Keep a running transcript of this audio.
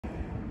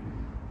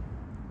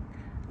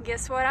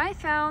guess what I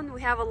found?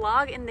 We have a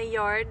log in the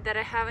yard that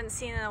I haven't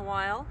seen in a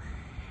while.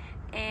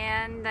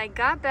 And I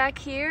got back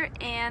here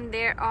and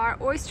there are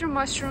oyster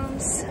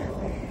mushrooms.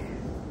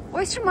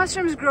 Oyster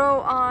mushrooms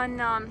grow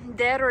on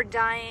dead or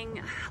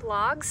dying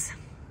logs.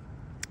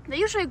 They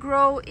usually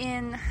grow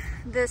in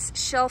this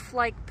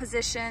shelf-like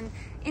position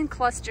in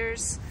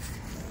clusters.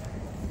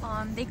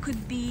 They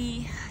could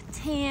be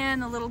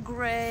tan, a little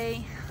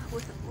gray,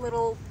 with a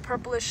little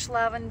purplish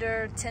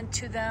lavender tint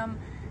to them.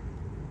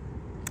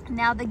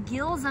 Now the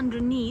gills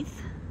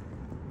underneath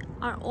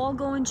are all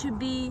going to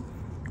be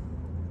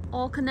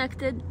all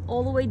connected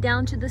all the way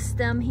down to the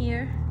stem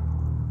here.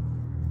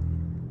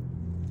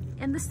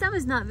 And the stem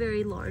is not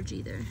very large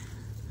either.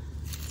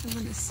 So I'm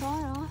gonna saw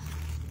it off.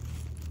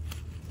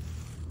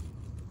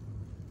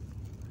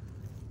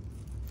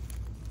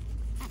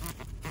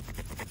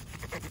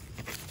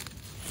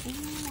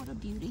 Ooh, what a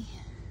beauty.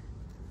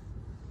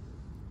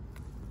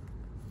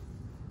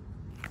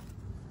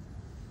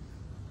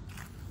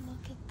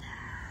 Look at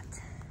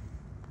that.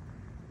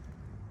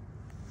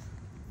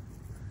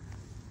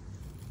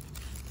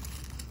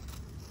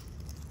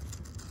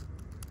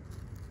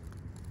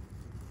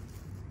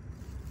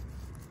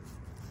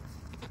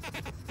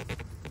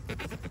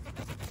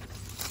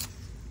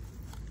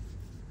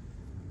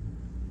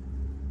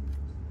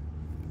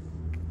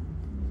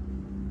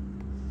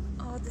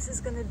 Oh, this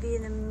is gonna be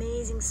an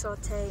amazing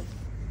saute.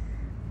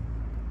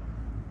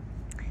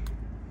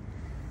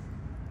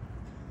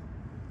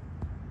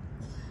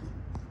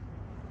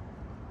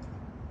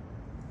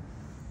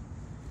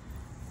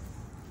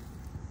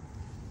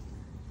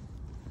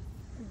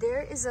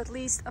 There is at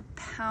least a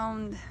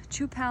pound,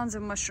 2 pounds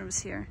of mushrooms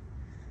here.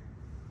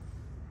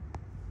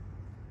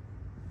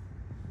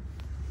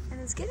 And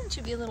it's getting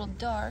to be a little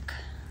dark,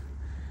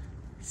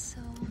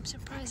 so I'm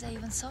surprised I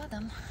even saw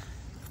them.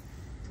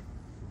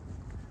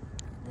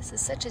 This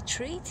is such a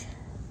treat.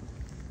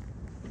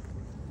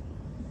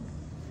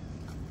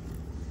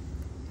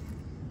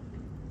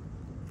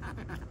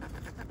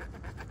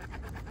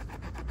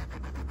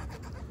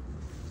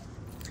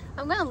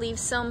 I'm gonna leave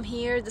some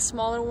here, the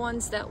smaller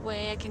ones, that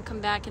way I can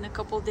come back in a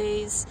couple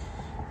days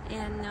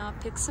and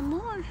pick some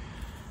more.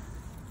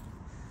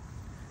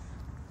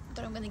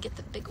 But I'm gonna get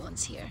the big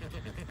ones here.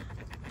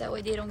 That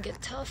way they don't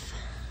get tough.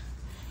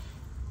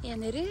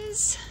 And it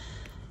is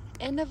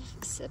end of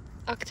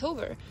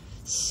October,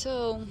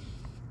 so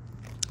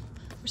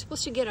we're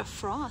supposed to get a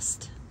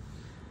frost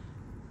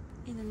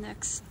in the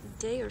next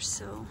day or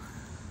so.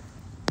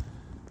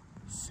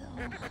 So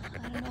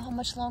I don't know how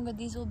much longer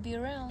these will be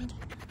around.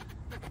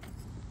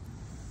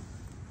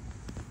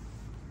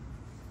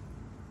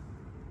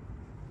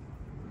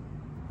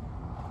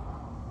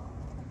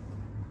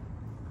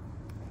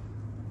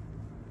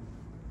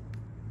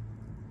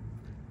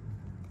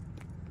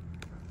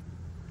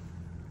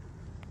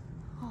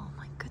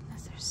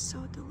 They're so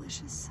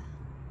delicious.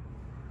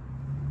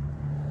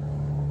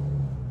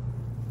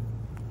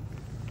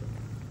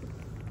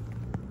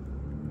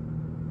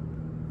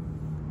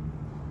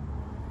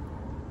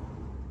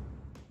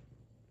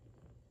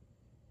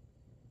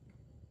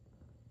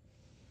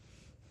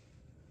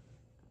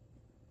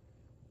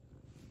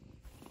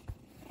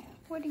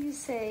 What do you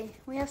say?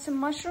 We have some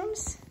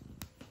mushrooms?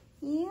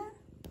 Yeah?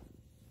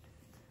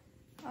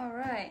 All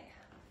right.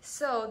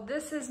 So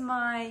this is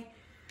my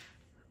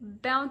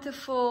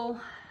bountiful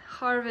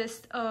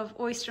harvest of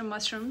oyster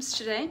mushrooms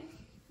today.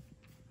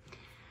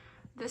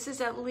 This is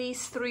at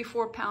least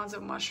 3-4 pounds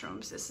of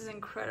mushrooms. This is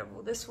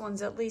incredible. This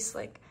one's at least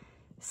like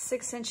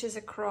 6 inches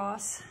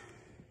across.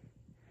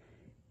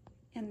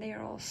 And they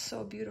are all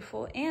so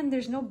beautiful. And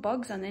there's no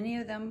bugs on any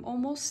of them,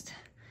 almost.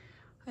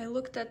 I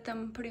looked at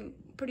them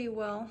pretty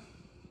well.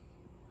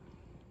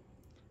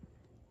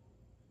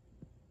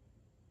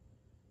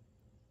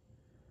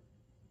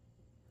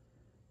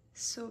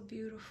 So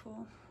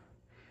beautiful.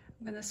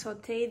 I'm gonna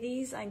saute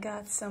these. I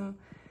got some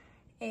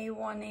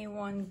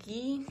A1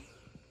 ghee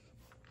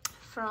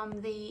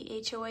from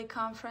the HOA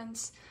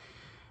conference.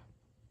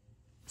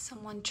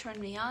 Someone turned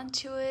me on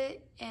to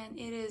it, and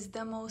it is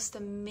the most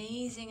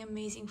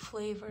amazing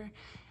flavor.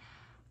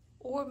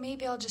 Or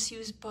maybe I'll just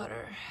use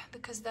butter,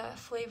 because that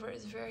flavor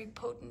is very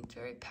potent,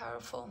 very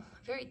powerful,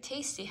 very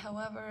tasty.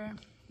 However,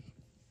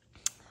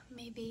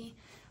 maybe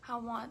I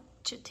want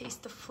to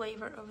taste the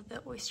flavor of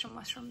the oyster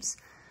mushrooms.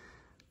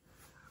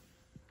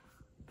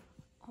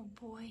 Oh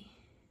boy.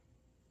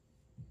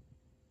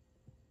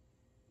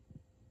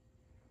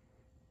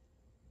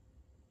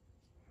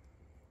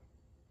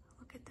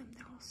 Look at them,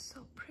 they're all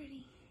so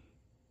pretty.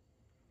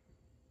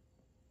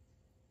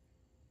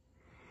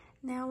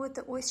 Now with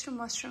the oyster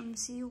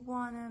mushrooms, you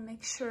want to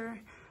make sure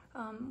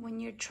when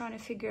you're trying to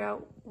figure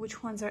out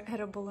which ones are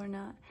edible or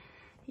not,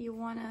 you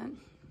want to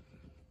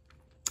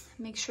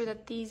make sure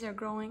that these are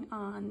growing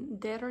on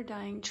dead or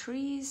dying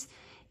trees,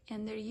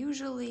 and they're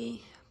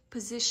usually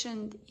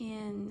positioned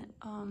in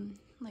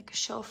like a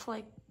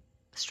shelf-like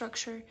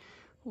structure,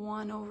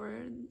 one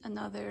over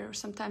another, or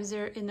sometimes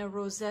they're in a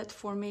rosette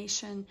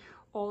formation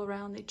all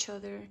around each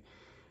other.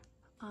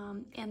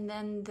 And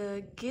then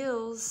the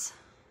gills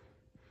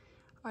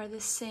are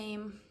the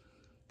same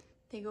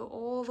They go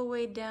all the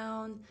way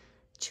down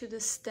to the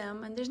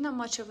stem, and there's not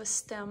much of a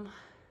stem.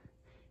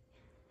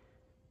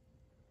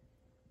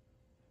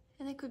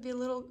 And it could be a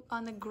little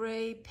on the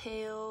gray,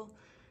 pale,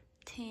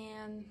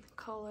 tan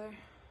color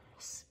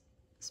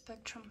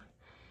spectrum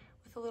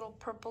with a little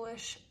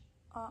purplish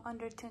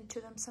undertone to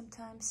them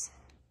sometimes.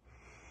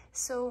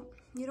 So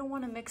you don't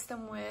want to mix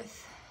them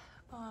with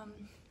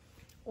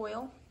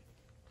oil,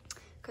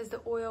 because the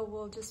oil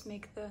will just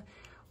make the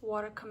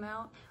water come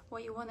out.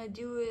 What you want to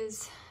do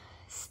is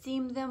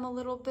steam them a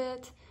little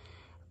bit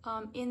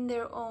in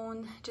their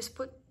own, just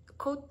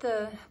coat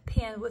the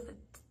pan with a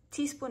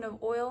teaspoon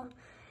of oil,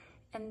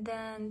 and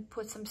then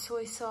put some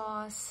soy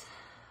sauce,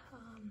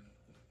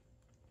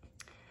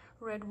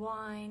 red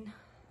wine,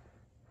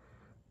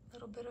 a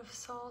little bit of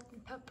salt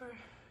and pepper,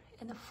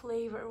 and the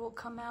flavor will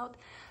come out.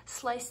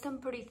 Slice them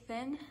pretty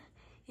thin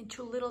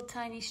into little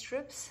tiny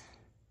strips.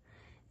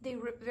 They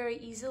rip very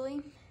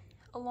easily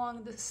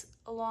along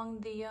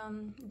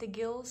the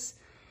gills,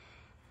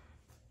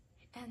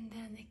 and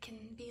then it can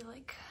be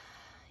like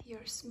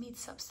your meat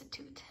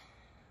substitute.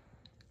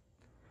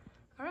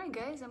 All right,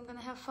 guys, I'm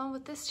gonna have fun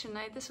with this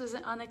tonight. This was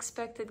an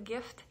unexpected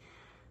gift